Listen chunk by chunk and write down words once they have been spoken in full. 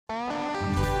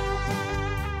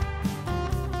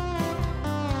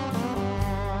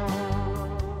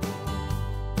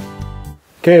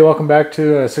Okay, welcome back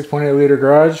to a 6.8 liter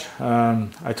garage.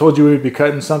 I told you we'd be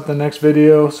cutting something next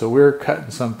video, so we're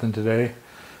cutting something today.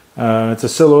 It's a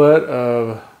silhouette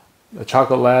of a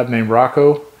chocolate lab named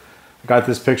Rocco. I got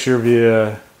this picture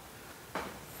via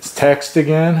text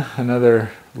again,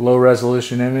 another low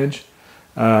resolution image.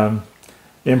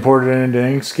 Imported it into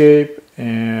Inkscape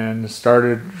and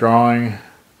started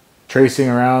tracing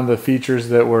around the features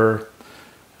that were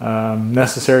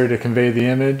necessary to convey the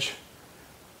image.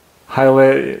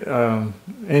 Highlight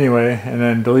anyway, and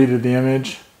then deleted the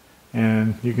image,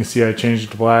 and you can see I changed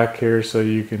it to black here so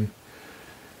you can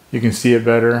see it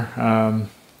better.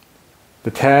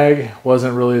 The tag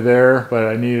wasn't really there, but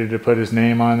I needed to put his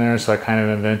name on there, so I kind of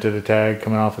invented a tag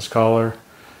coming off his collar.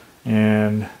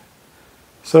 And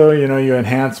so, you know, you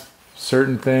enhance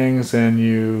certain things and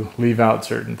you leave out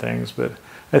certain things, but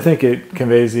I think it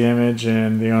conveys the image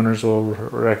and the owners will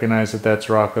recognize that that's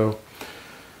Rocco.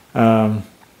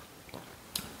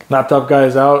 Laptop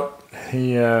guy's out.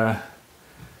 He, to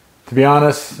be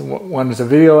honest, when there's a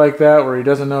video like that where he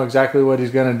doesn't know exactly what he's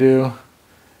going to do,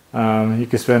 you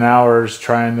could spend hours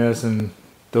trying this and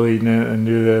deleting it and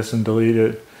do this and delete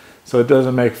it. So it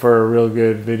doesn't make for a real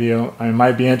good video. It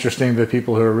might be interesting to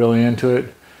people who are really into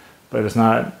it, but it's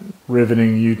not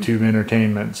riveting YouTube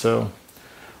entertainment. So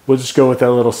we'll just go with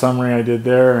that little summary I did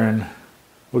there, and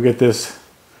we'll get this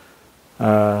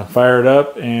fired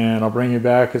up, and I'll bring you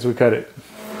back as we cut it.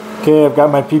 Okay, I've got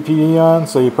my PPE on,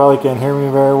 so you probably can't hear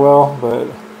me very well, but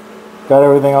got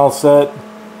everything all set.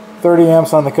 30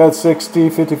 amps on the cut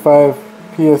 60, 55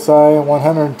 psi,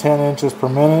 110 inches per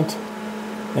minute,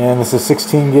 and this is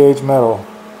 16 gauge metal.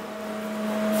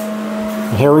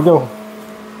 And here we go.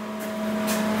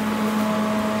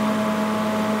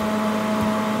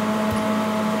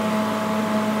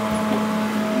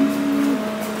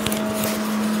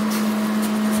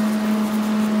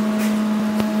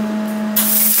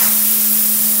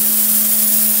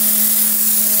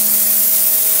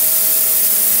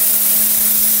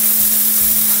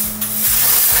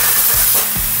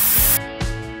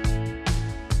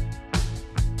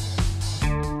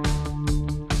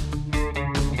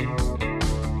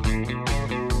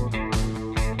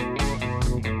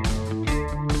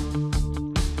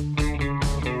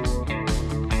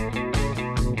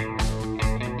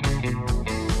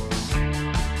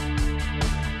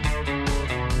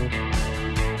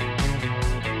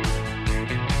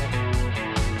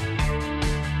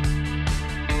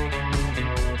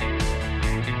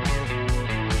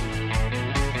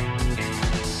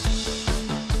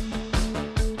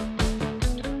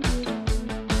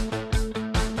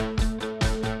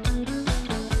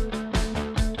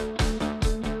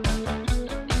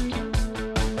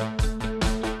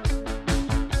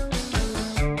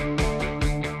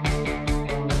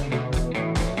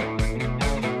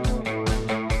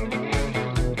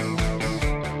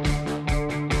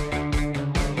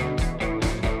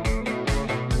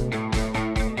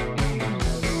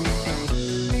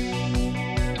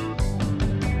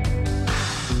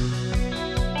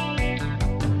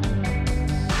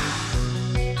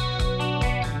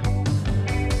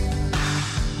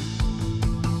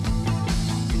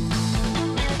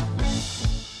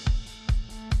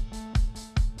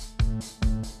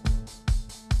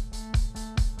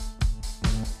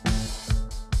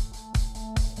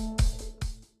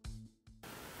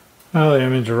 Well, the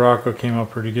image of Rocco came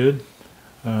out pretty good.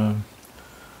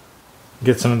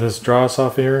 Get some of this dross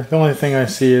off here. The only thing I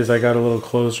see is I got a little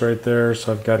close right there,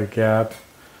 so I've got a gap.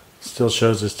 Still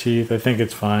shows his teeth. I think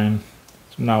it's fine.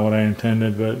 It's not what I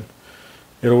intended, but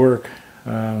it'll work.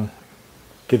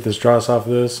 Get this dross off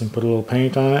of this and put a little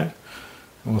paint on it,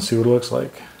 and we'll see what it looks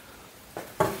like.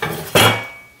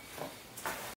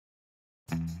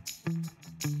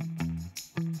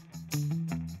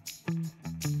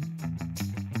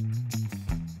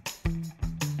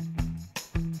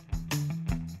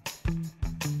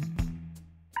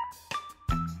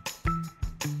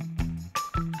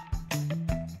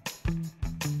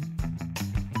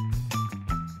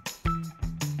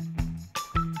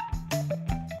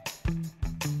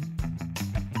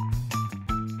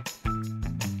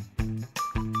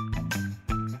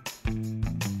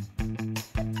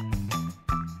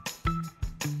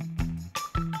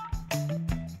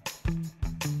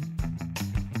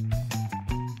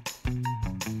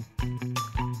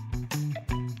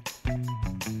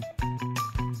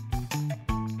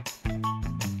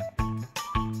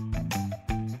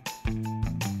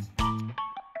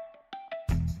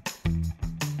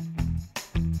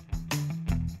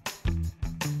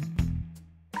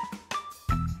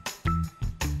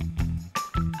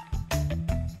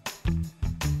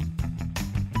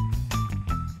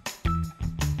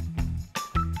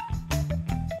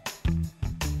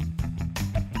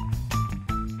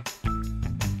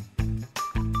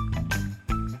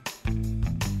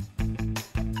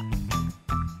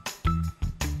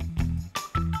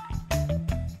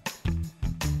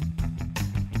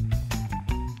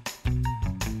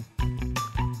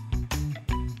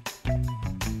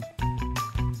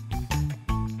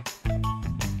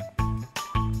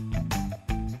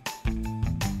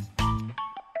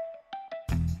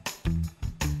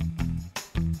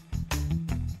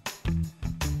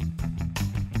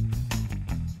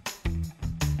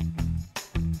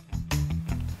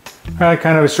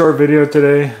 Kind of a short video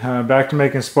today. Back to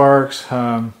making sparks.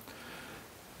 We've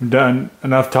done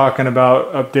enough talking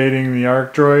about updating the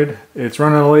Arcdroid. It's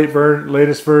running the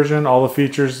latest version. All the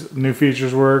features, new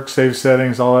features work, save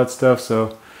settings, all that stuff.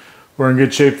 So we're in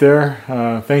good shape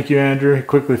there. Thank you, Andrew. He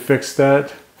quickly fixed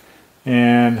that,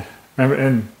 and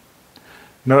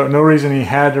no reason he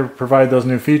had to provide those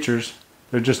new features.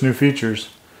 They're just new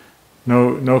features.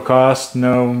 No cost,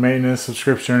 no maintenance,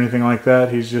 subscription, or anything like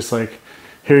that. He's just like,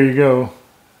 here you go,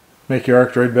 make your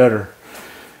Arcdroid better.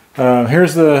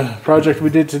 Here's the project we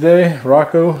did today.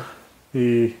 Rocco,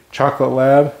 the chocolate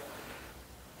lab.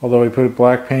 Although we put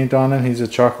black paint on it, he's a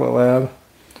chocolate lab.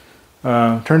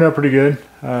 Turned out pretty good.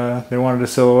 They wanted a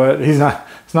silhouette. It's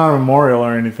not a memorial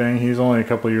or anything. He's only a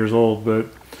couple years old, but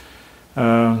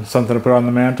something to put on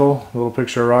the mantle. A little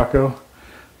picture of Rocco.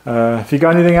 If you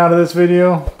got anything out of this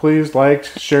video, please like,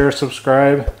 share,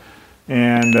 subscribe,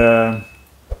 and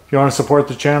if you want to support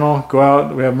the channel, go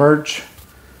out. We have merch.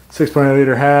 6.8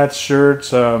 liter hats,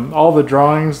 shirts, all the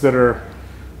drawings that are,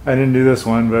 I didn't do this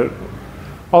one, but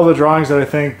all the drawings that I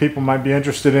think people might be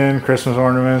interested in, Christmas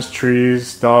ornaments,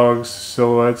 trees, dogs,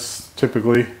 silhouettes,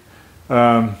 typically.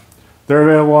 They're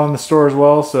available on the store as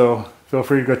well, so feel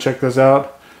free to go check those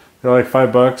out. They're like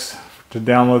 $5 to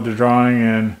download the drawing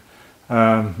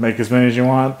and make as many as you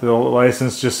want. The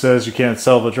license just says you can't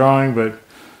sell the drawing, but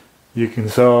you can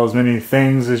sell as many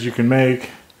things as you can make.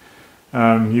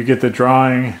 You get the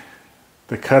drawing,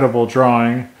 the cuttable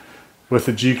drawing with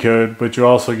the G-code, but you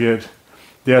also get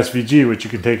the SVG, which you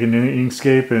can take into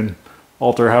Inkscape and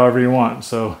alter however you want.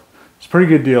 So it's a pretty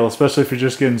good deal, especially if you're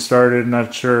just getting started and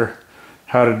not sure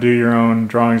how to do your own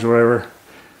drawings or whatever.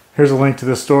 Here's a link to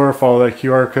the store. Follow that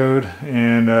QR code,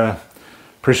 and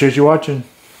appreciate you watching.